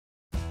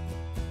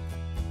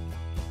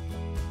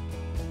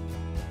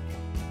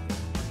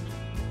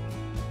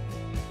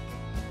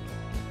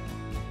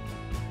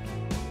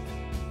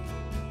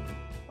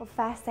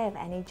first day of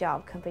any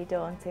job can be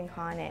daunting,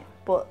 can't it?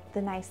 But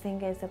the nice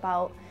thing is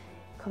about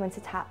coming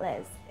to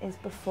Tatler's is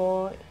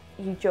before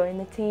you join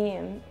the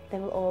team, they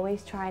will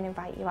always try and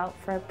invite you out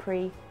for a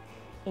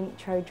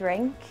pre-intro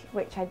drink,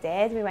 which I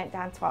did. We went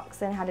down to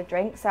Oxford and had a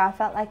drink, so I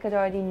felt like I'd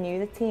already knew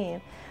the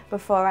team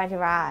before I'd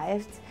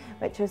arrived,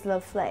 which was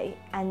lovely.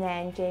 And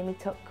then Jamie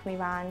took me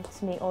round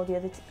to meet all the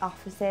other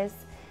offices.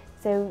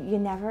 So you're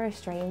never a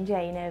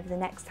stranger, you know, the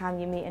next time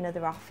you meet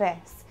another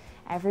office,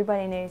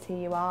 everybody knows who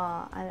you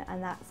are,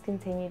 and that's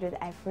continued with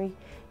every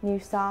new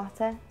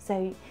starter.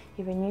 So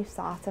you're a new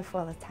starter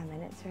for all the 10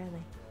 minutes,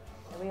 really.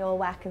 We all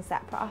work in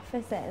separate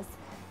offices.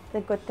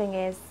 The good thing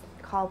is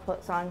Karl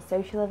puts on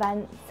social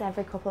events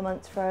every couple of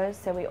months for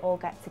us, so we all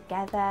get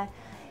together.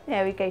 You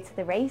know, we go to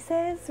the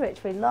races,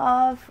 which we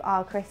love.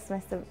 Our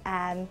Christmas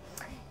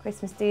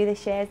do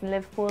this year is in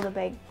Liverpool, the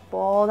big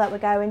ball that we're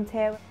going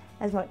to.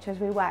 As much as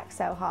we work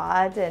so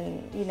hard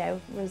and, you know,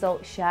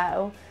 results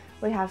show,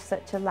 we have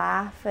such a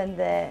laugh, and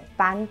the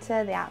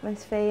banter, the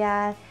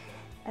atmosphere.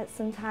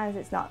 Sometimes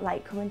it's not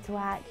like coming to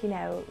work, you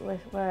know,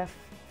 we're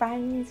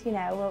friends, you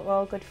know, we're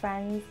all good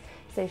friends,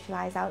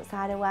 socialise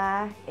outside of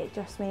work. It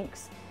just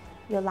makes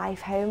your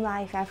life, home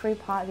life, every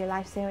part of your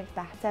life so much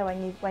better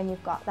when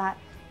you've got that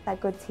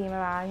good team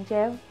around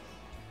you.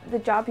 The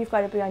job, you've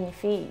got to be on your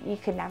feet. You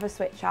can never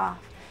switch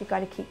off. You've got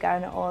to keep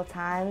going at all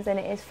times, and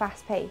it is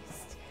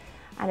fast-paced,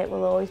 and it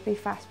will always be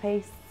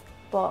fast-paced,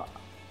 but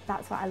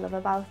that's what I love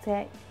about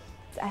it.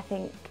 I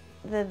think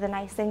the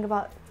nice thing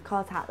about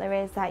Karl Tatler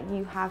is that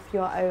you have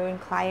your own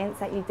clients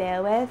that you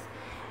deal with,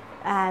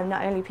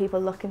 not only people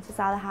looking to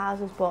sell the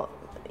houses, but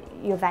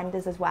your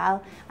vendors as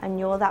well, and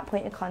you're that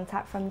point of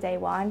contact from day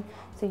one,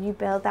 so you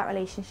build that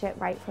relationship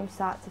right from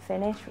start to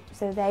finish,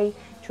 so they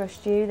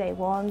trust you, they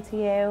warm to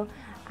you,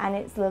 and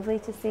it's lovely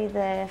to see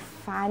the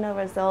final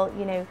result.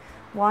 You know,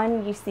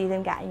 one, you see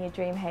them getting your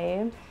dream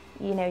home,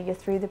 you know, you're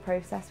through the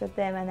process with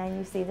them, and then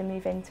you see them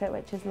move into it,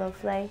 which is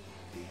lovely.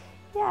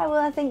 Yeah,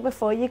 well, I think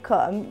before you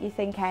come, you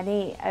think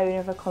any owner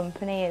of a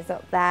company is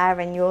up there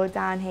and you're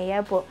down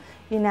here, but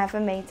you're never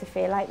made to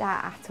feel like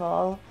that at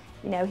all.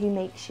 You know, he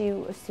makes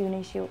you, as soon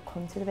as you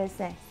come to the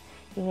business,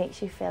 he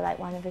makes you feel like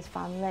one of his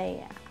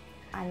family,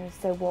 and he's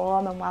so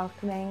warm and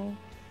welcoming.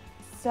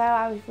 So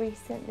I was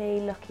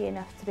recently lucky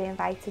enough to be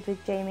invited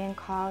with Jamie and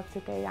Karl to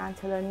go down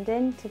to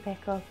London to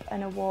pick up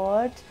an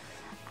award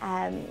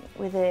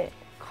with a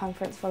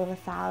conference full of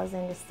 1,000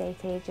 estate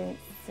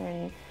agents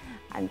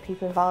and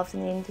people involved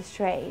in the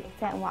industry.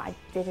 And what I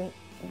didn't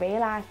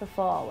realise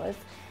before was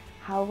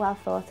how well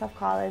thought of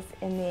Karl is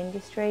in the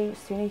industry. As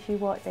soon as you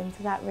walked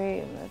into that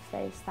room of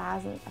those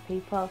thousands of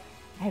people,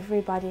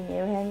 everybody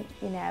knew him,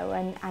 you know,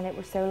 and it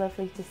was so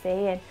lovely to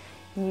see. And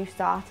new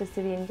starters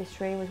to the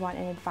industry was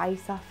wanting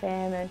advice off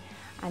him,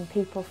 and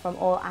people from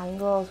all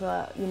angles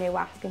were, you know,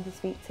 asking to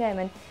speak to him.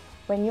 And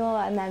when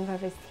you're a member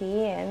of his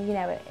team, you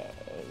know,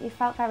 you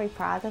felt very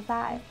proud of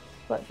that.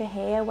 But for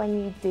here, when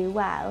you do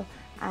well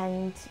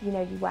and, you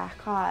know, you work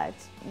hard,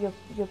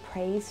 you're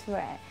praised for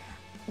it.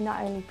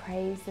 Not only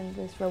praised, and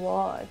there's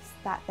rewards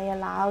that they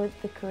allow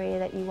the career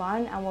that you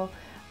want, and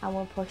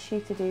will push you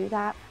to do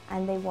that,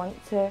 and they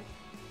want to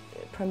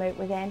promote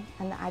within,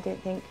 and I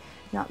don't think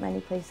not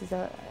many places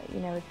are, you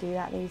know, do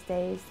that these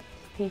days.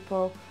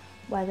 People,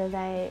 whether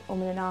they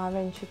and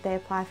ahhing, should they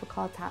apply for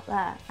Karl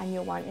Tatler and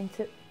you're wanting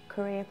to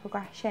career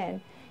progression,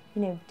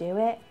 you know, do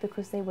it,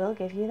 because they will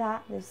give you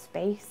that. There's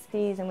space,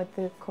 and with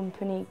the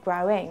company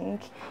growing,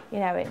 you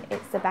know,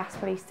 it's the best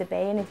place to be,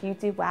 and if you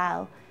do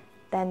well,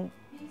 then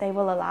they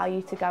will allow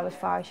you to go as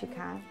far as you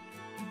can.